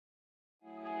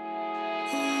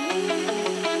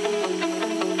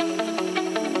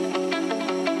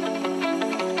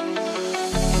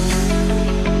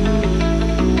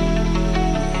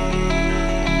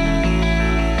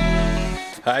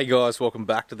Hey guys, welcome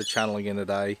back to the channel again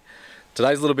today.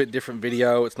 Today's a little bit different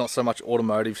video. It's not so much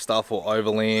automotive stuff or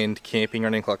overland, camping or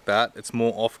anything like that. It's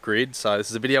more off-grid. So this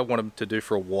is a video I wanted to do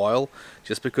for a while,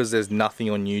 just because there's nothing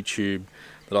on YouTube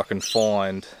that I can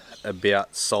find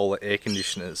about solar air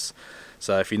conditioners.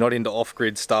 So if you're not into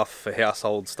off-grid stuff, for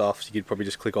household stuff, you could probably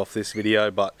just click off this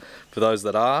video. But for those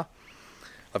that are,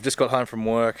 I've just got home from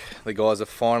work. The guys have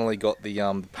finally got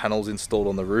the panels installed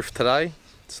on the roof today.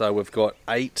 So we've got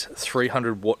 8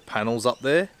 300 watt panels up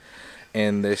there,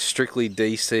 and they're strictly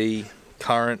DC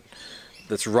current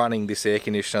that's running this air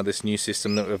conditioner, this new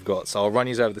system that we've got. So I'll run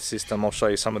you over the system. I'll show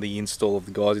you some of the install of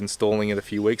the guys installing it a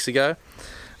few weeks ago.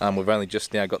 We've only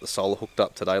just now got the solar hooked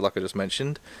up today, like I just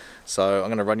mentioned. So I'm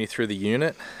going to run you through the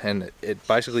unit, and it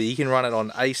basically, you can run it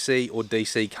on AC or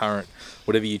DC current,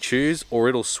 whatever you choose, or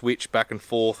it'll switch back and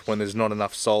forth when there's not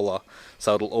enough solar.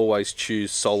 So it'll always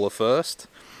choose solar first.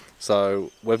 So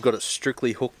we've got it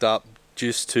strictly hooked up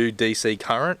just to DC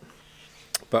current,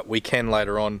 but we can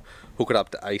later on hook it up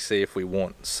to AC if we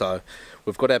want. So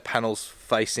we've got our panels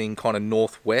facing kind of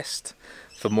northwest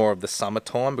for more of the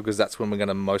summertime, because that's when we're going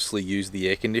to mostly use the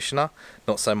air conditioner.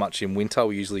 Not so much in winter.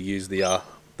 We usually use the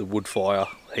wood fire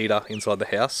heater inside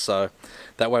the house, so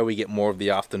that way we get more of the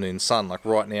afternoon sun. Like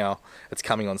right now it's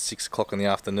coming on 6 o'clock in the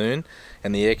afternoon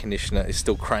and the air conditioner is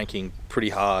still cranking pretty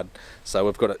hard, so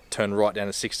we've got it turned right down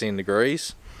to 16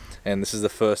 degrees, and this is the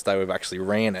first day we've actually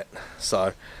ran it.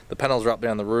 So the panels are up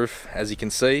there on the roof, as you can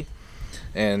see,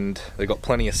 and they've got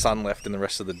plenty of sun left in the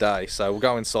rest of the day. So we'll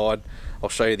go inside, I'll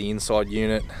show you the inside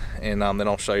unit, and then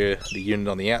I'll show you the unit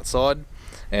on the outside,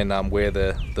 and where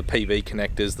the PV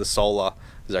connectors, the solar,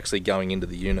 is actually going into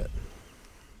the unit.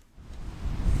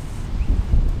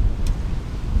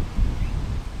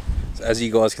 So as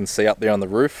you guys can see up there on the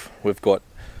roof, we've got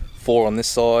 4 on this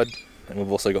side, and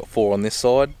we've also got 4 on this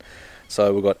side.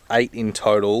 So we've got 8 in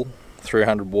total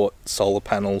 300 watt solar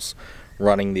panels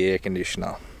running the air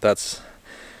conditioner. That's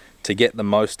to get the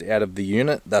most out of the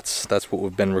unit. That's what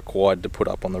we've been required to put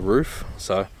up on the roof.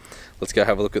 So let's go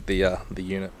have a look at the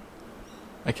unit.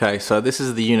 Okay, so this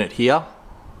is the unit here.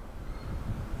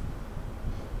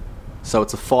 So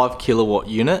it's a 5 kilowatt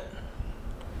unit,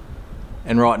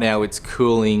 and right now it's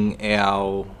cooling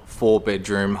our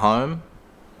 4-bedroom home.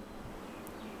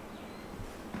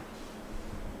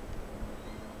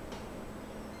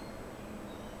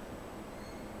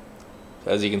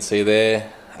 So as you can see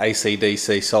there,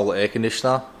 AC/DC solar air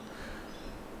conditioner.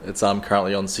 It's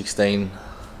currently on 16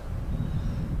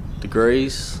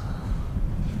 degrees.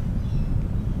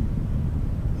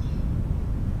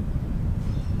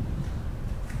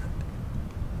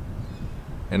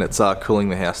 And it's cooling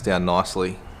the house down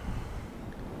nicely.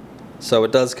 So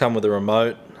it does come with a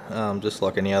remote, just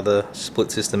like any other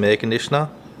split system air conditioner.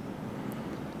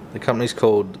 The company's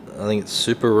called, I think it's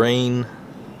Superene.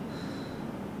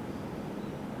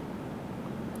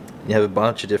 You have a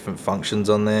bunch of different functions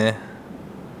on there.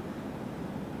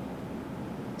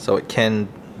 So it can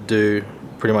do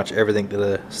pretty much everything that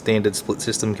a standard split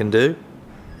system can do.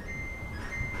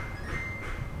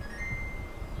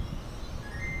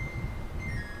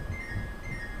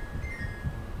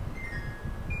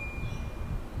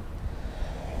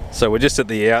 So we're just at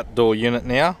the outdoor unit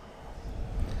now.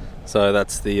 So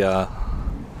that's the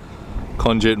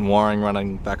conduit and wiring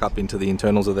running back up into the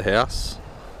internals of the house.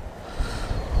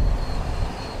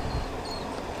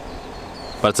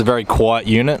 But it's a very quiet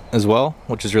unit as well,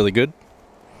 which is really good.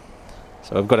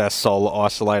 So we've got our solar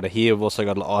isolator here. We've also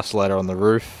got an isolator on the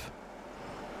roof.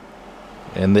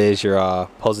 And there's your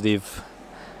positive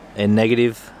and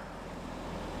negative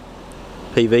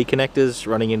PV connectors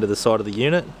running into the side of the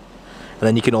unit. And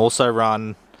then you can also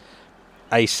run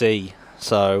AC.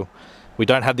 So we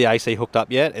don't have the AC hooked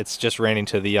up yet. It's just ran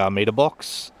into the meter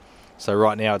box. So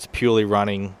right now it's purely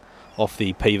running off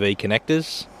the PV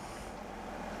connectors.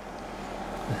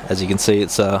 As you can see,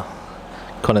 it's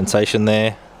condensation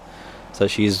there. So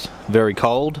she's very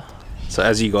cold. So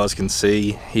as you guys can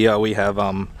see here, we have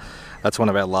that's one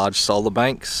of our large solar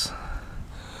banks.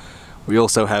 We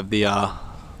also have the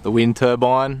wind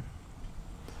turbine.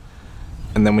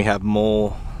 And then we have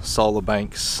more solar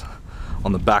banks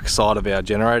on the back side of our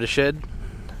generator shed.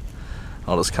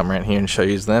 I'll just come around here and show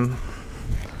you them.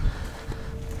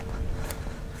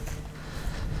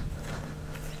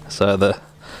 So the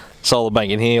solar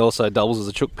bank in here also doubles as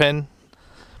a chook pen,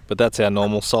 but that's our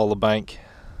normal solar bank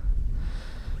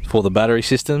for the battery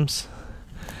systems.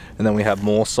 And then we have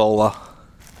more solar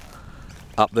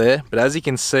up there. But as you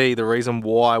can see, the reason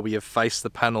why we have faced the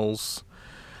panels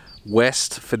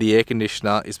west for the air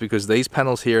conditioner is because these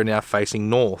panels here are now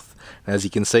facing north, and as you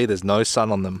can see, there's no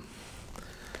sun on them.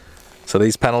 So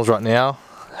these panels right now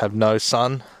have no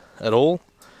sun at all.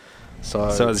 So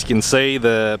as you can see,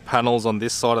 the panels on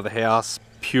this side of the house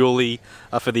purely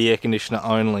are for the air conditioner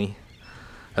only.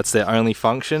 That's their only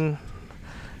function,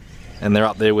 and they're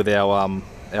up there with our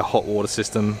hot water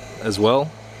system as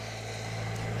well.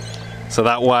 So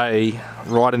that way,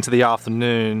 right into the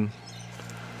afternoon,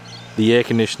 the air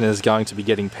conditioner is going to be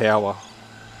getting power.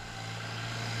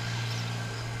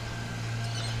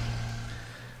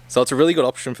 So it's a really good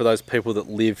option for those people that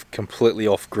live completely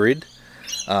off grid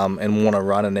and want to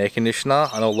run an air conditioner.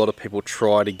 I know a lot of people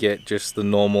try to get just the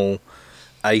normal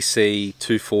AC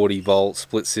 240 volt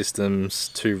split systems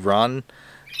to run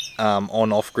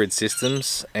on off-grid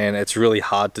systems, and it's really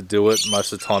hard to do it.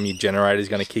 Most of the time your generator is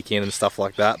going to kick in and stuff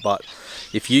like that, but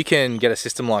if you can get a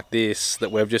system like this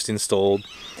that we've just installed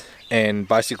and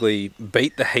basically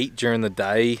beat the heat during the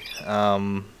day,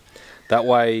 that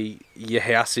way your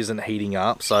house isn't heating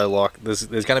up. So like there's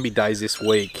going to be days this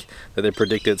week that they're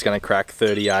predicted it's going to crack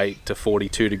 38 to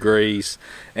 42 degrees,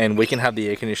 and we can have the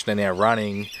air conditioner now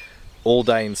running all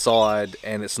day inside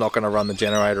and it's not going to run the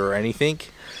generator or anything.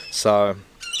 So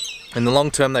in the long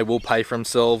term they will pay for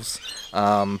themselves,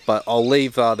 but I'll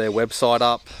leave their website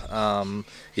up.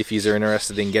 If you're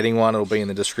interested in getting one, it'll be in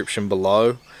the description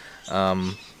below.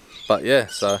 But yeah,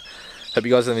 so hope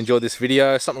you guys have enjoyed this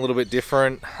video. Something a little bit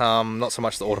different, not so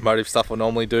much the automotive stuff I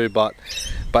normally do, but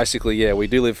basically yeah, we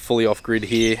do live fully off grid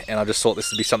here, and I just thought this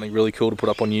would be something really cool to put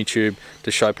up on YouTube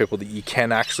to show people that you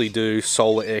can actually do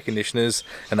solar air conditioners,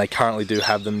 and they currently do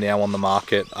have them now on the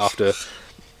market after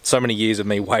so many years of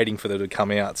me waiting for them to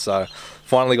come out. So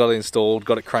finally got it installed,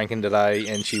 got it cranking today,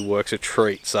 and she works a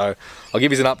treat. So I'll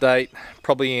give you an update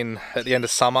probably at the end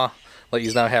of summer, let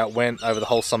you know how it went over the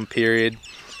whole summer period,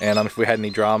 and if we had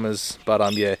any dramas.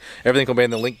 But yeah, everything will be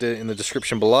in the link in the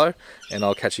description below, and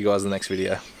I'll catch you guys in the next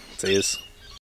video. See yous.